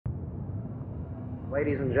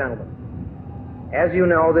Ladies and gentlemen, as you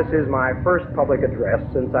know, this is my first public address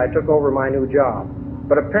since I took over my new job.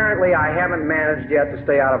 But apparently I haven't managed yet to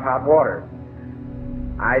stay out of hot water.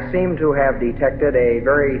 I seem to have detected a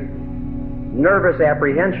very nervous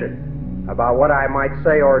apprehension about what I might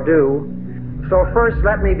say or do. So first,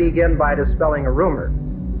 let me begin by dispelling a rumor.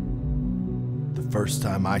 The first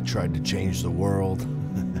time I tried to change the world,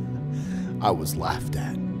 I was laughed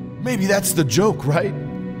at. Maybe that's the joke, right?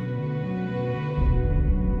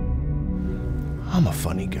 I'm a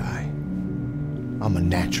funny guy. I'm a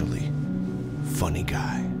naturally funny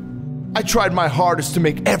guy. I tried my hardest to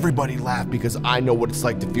make everybody laugh because I know what it's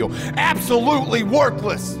like to feel absolutely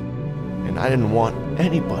worthless. And I didn't want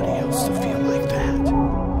anybody else to feel like that.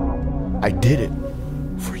 I did it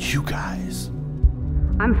for you guys.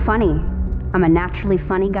 I'm funny. I'm a naturally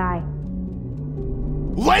funny guy.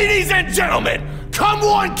 Ladies and gentlemen, come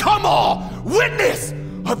one, come all, witness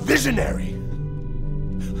a visionary.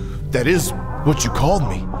 That is what you called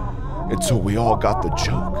me, until we all got the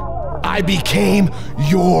joke. I became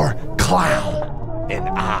your clown, and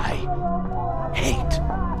I hate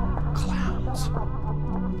clowns.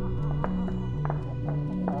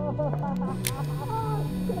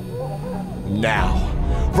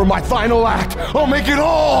 Now, for my final act, I'll make it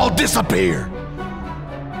all disappear.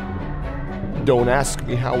 Don't ask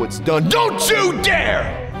me how it's done. Don't you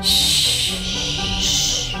dare!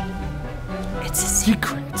 Shh. It's a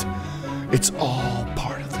secret. It's all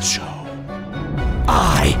part of the show.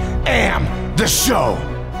 I am the show.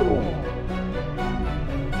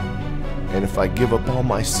 And if I give up all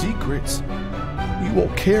my secrets, you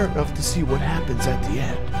won't care enough to see what happens at the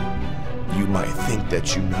end. You might think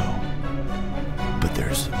that you know, but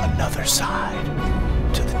there's another side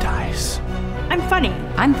to the dice. I'm funny.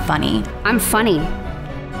 I'm funny. I'm funny.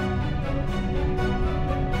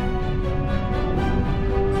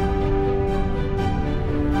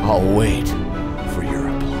 I'll wait